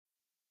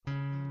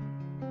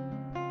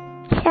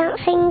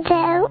Something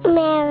about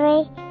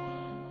Mary.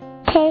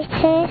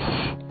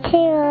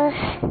 Totus2us.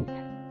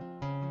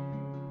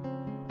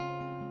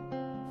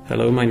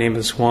 Hello, my name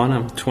is Juan.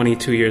 I'm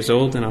 22 years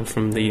old and I'm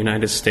from the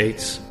United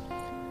States.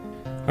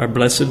 Our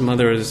Blessed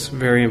Mother is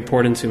very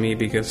important to me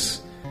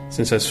because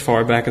since as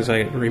far back as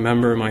I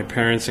remember, my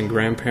parents and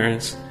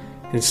grandparents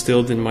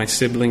instilled in my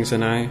siblings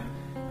and I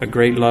a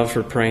great love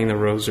for praying the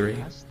Rosary.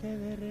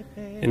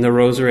 In the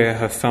Rosary I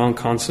have found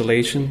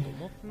consolation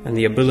and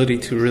the ability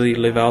to really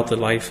live out the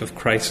life of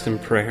Christ in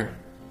prayer.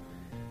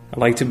 I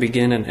like to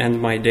begin and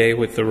end my day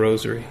with the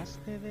Rosary.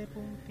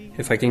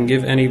 If I can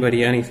give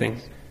anybody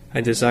anything,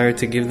 I desire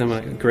to give them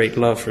a great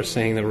love for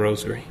saying the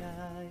Rosary.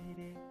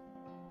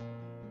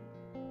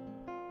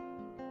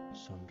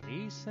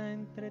 Sonrisa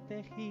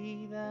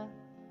entretejida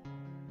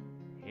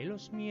en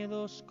los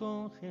miedos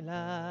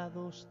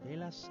congelados de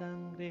la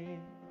sangre.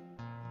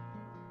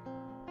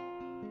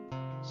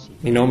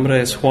 Mi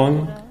nombre es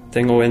Juan,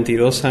 tengo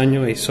 22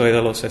 años y soy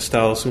de los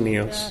Estados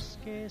Unidos.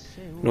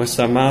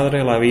 Nuestra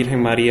Madre, la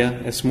Virgen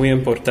María, es muy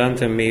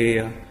importante en mi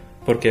vida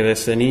porque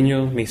desde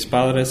niño mis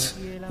padres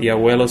y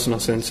abuelos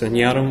nos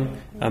enseñaron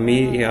a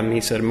mí y a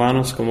mis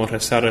hermanos cómo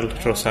rezar el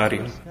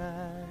rosario.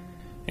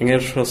 En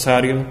el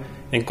rosario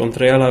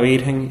encontré a la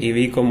Virgen y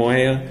vi cómo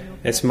ella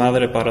es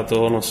madre para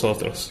todos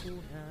nosotros.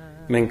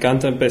 Me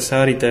encanta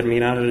empezar y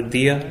terminar el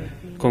día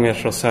con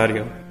el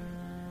rosario.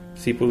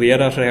 Si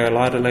pudiera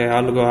regalarle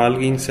algo a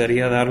alguien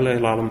sería darle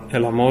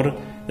el amor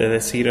de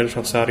decir el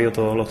rosario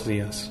todos los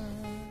días.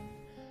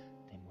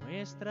 Te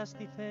muestras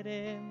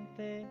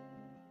diferente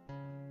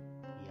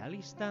y al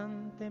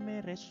instante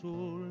me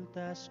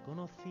resultas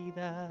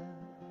conocida.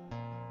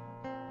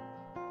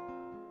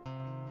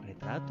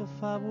 Retrato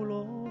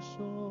fabuloso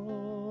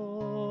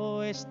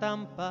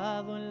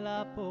estampado en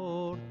la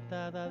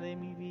portada de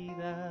mi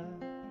vida.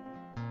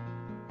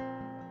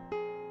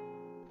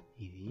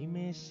 Y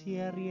dime si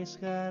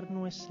arriesgar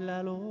no es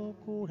la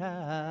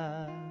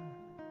locura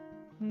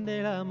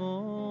del amor,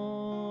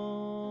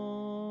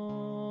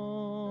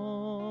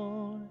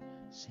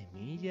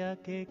 semilla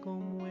que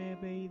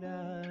conmueve y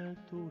da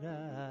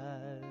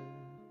altura al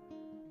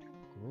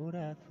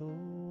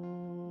corazón.